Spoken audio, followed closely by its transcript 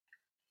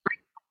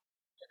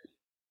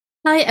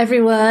Hi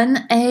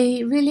everyone.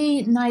 A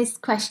really nice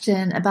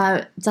question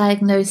about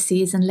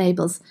diagnoses and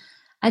labels.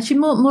 Actually,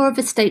 more of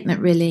a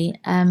statement, really.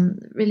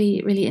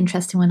 Really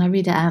interesting when I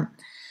read it out.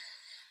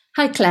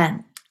 Hi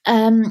Claire.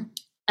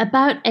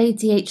 About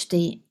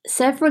ADHD.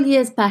 Several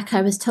years back,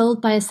 I was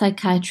told by a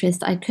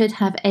psychiatrist I could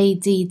have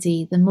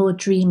ADD, the more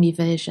dreamy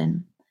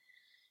version.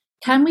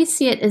 Can we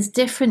see it as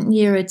different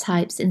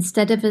neurotypes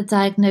instead of a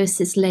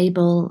diagnosis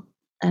label,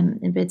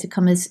 inverted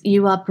commas,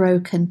 you are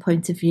broken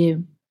point of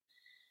view?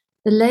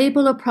 The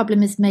label or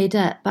problem is made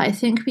up, but I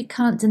think we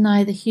can't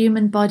deny the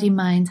human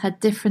body-mind had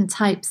different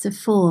types of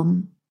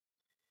form.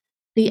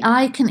 The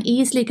I can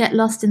easily get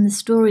lost in the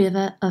story of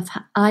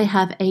I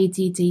have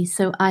ADD,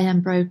 so I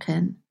am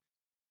broken.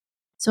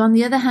 So on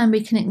the other hand,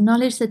 we can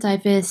acknowledge the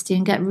diversity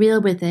and get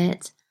real with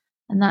it,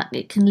 and that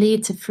it can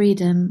lead to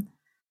freedom,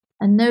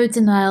 and no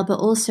denial, but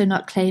also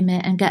not claim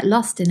it and get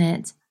lost in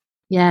it.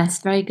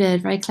 Yes, very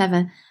good, very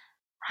clever.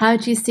 How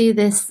do you see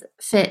this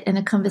fit in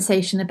a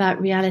conversation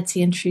about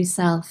reality and true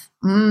self?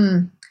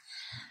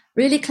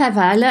 Really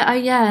clever.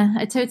 Yeah,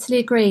 I totally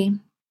agree.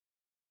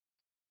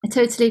 I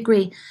totally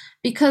agree.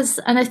 Because,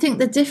 and I think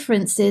the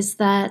difference is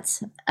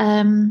that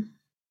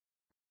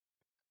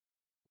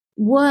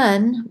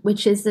one,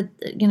 which is a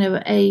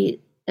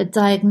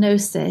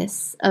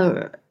diagnosis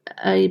or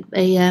a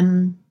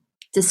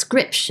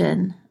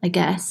description, I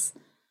guess,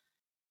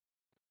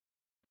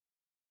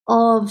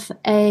 of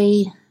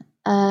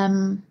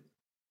um,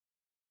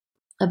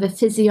 a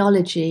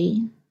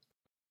physiology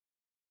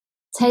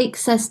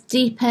takes us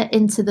deeper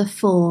into the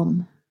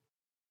form.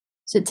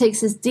 So it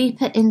takes us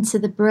deeper into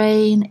the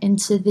brain,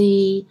 into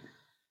the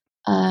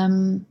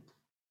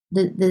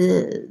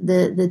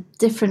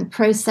different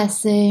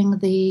processing,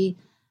 the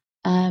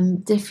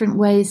different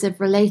ways of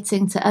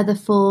relating to other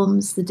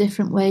forms, the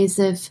different ways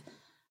of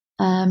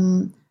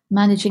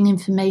managing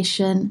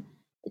information.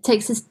 It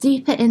takes us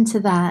deeper into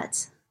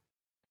that.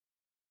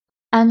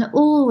 And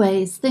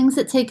always things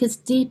that take us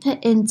deeper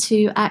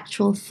into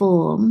actual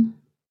form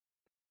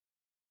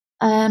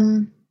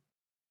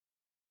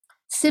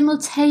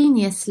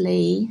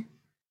simultaneously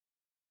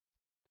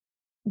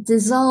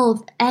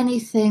dissolve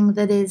anything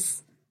that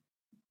is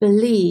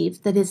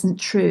believed that isn't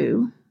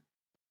true,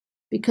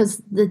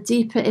 because the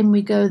deeper in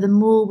we go, the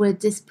more we're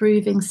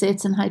disproving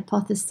certain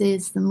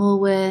hypotheses, the more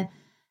we're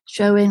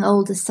showing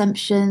old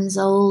assumptions,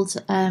 old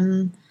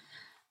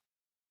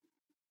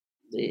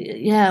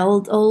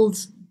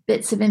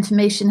bits of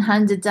information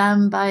handed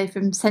down by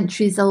from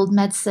centuries old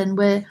medicine.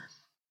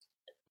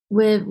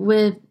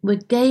 We're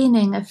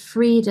gaining a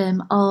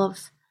freedom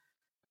of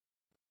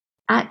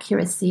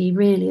accuracy,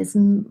 really, as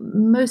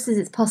most as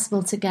it's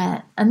possible to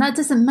get, and that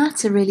doesn't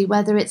matter really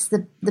whether it's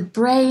the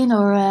brain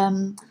or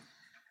a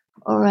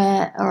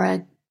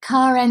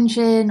car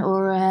engine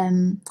or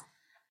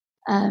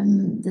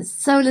the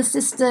solar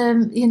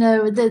system.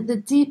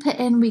 The deeper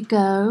in we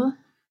go,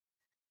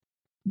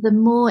 the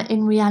more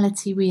in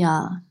reality we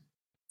are.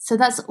 So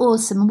that's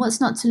awesome. And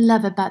what's not to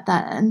love about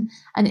that? And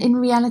in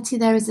reality,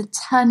 there is a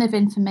ton of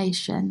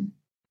information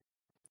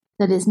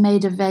that is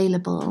made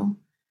available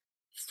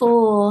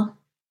for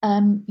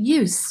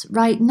use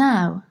right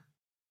now.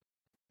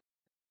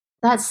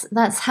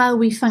 That's how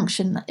we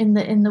function in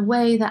the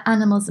way that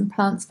animals and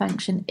plants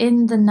function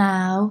in the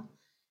now,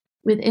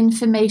 with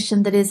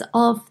information that is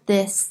of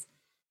this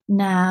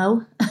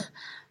now,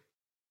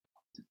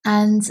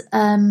 and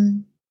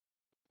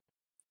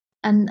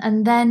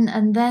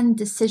then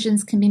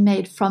decisions can be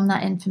made from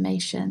that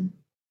information.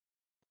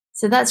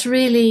 So that's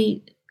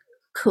really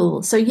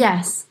cool. So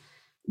yes,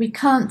 we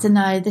can't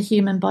deny the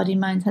human body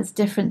mind has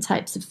different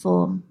types of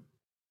form.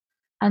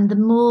 And the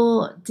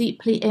more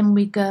deeply in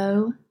we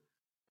go,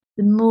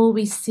 the more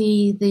we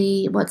see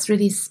what's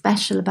really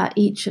special about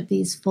each of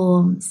these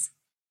forms.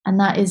 And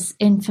that is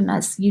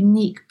infamous,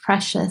 unique,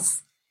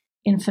 precious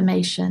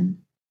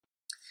information.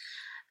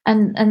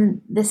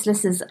 And this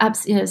list is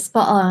absolutely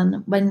spot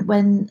on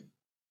when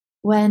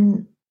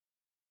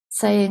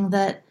saying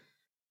that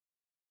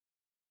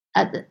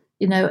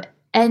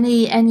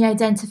any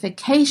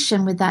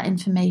identification with that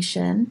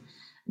information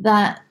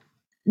that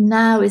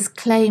now is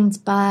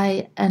claimed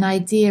by an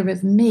idea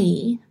of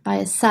me, by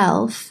a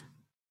self,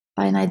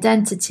 by an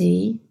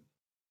identity,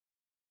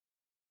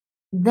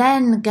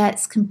 then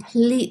gets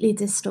completely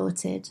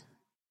distorted.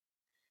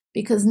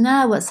 Because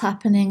now what's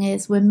happening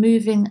is we're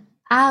moving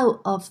out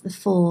of the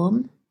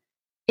form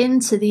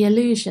into the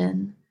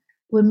illusion.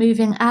 We're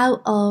moving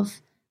out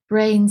of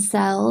brain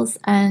cells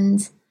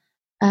and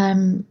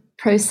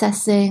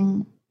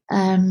processing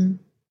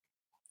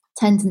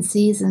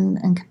tendencies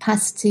and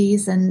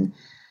capacities and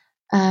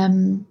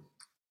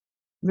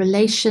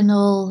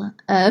relational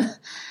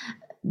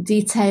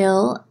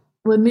detail.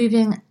 We're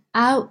moving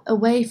out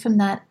away from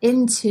that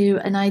into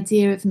an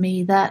idea of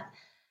me that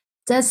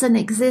doesn't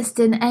exist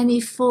in any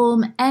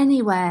form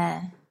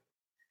anywhere.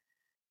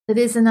 That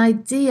is an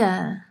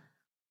idea.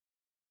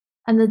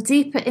 And the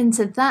deeper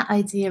into that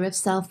idea of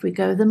self we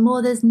go, the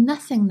more there's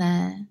nothing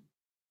there.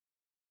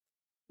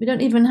 We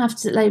don't even have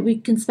to, we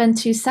can spend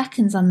 2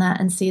 seconds on that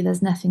and see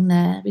there's nothing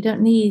there. We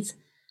don't need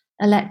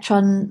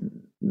electron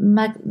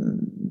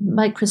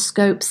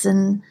microscopes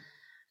and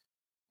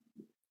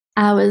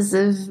hours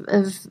of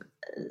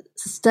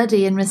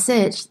study and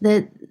research,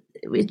 that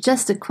it's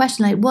just a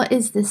question like, what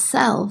is this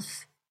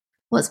self?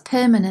 What's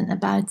permanent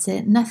about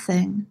it?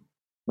 Nothing.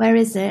 Where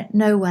is it?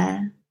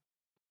 Nowhere.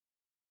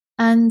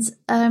 And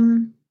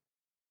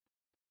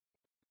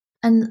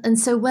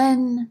so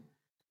when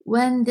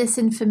this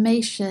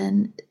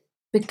information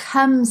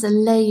becomes a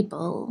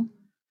label,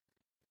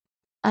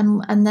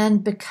 and then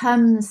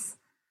becomes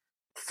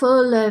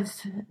full of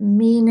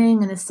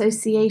meaning and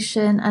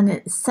association, and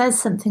it says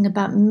something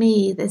about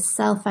me, this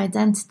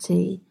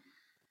self-identity,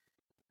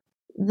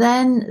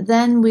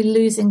 then we're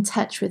losing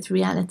touch with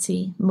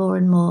reality more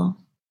and more.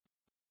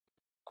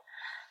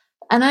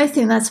 And I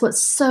think that's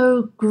what's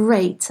so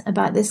great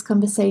about this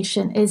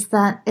conversation, is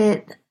that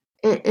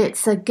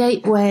it's a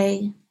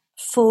gateway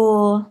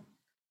for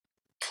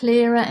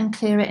clearer and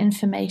clearer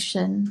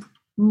information,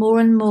 more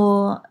and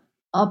more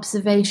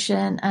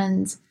observation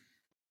and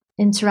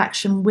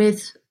interaction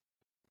with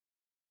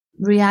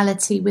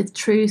reality, with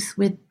truth,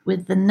 with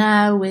the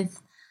now,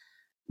 with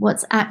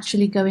what's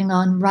actually going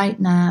on right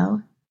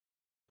now,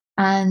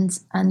 and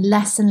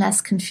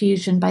less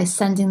confusion by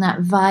sending that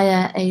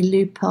via a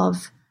loop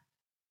of,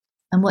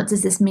 and what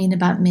does this mean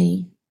about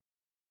me?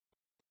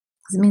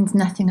 Because it means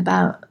nothing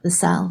about the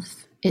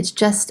self. It's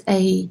just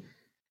a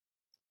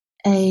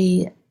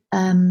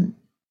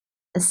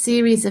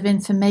series of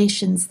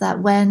informations that,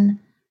 when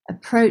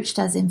approached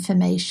as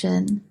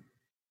information,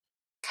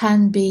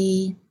 can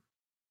be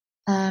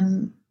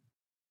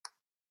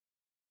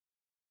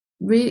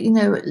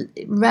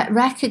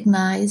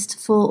recognized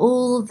for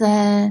all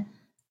their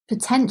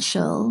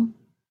potential,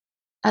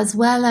 as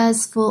well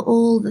as for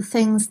all the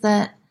things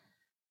that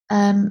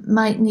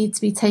might need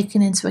to be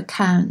taken into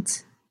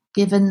account,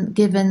 given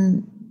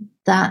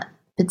that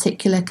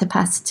particular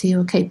capacity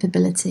or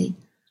capability.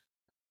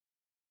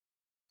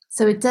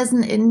 So it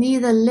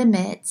neither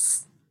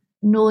limits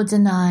nor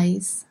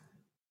denies.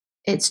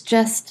 It's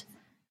just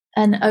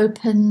an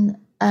open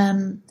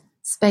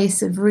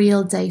space of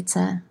real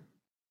data.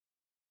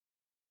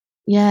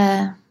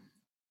 Yeah,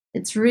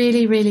 it's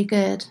really, really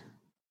good.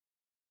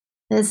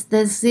 There's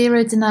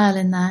zero denial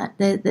in that,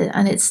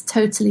 and it's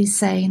totally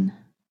sane.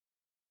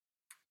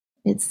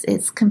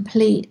 It's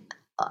complete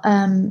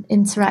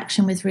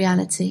interaction with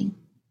reality.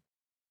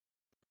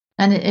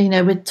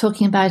 And we're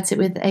talking about it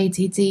with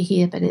ADD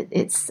here, but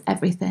it's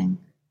everything.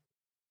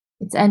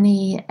 It's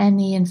any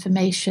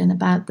information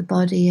about the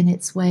body and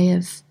its way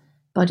of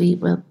body,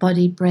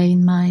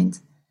 brain, mind,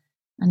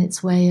 and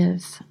its way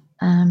of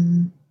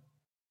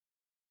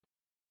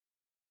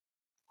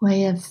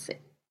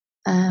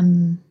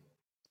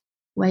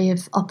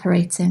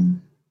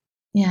operating.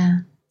 Yeah.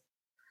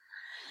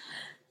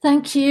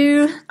 Thank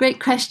you. Great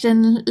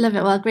question. Love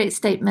it. Well, great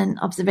statement,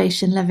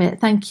 observation. Love it.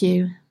 Thank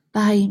you.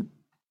 Bye.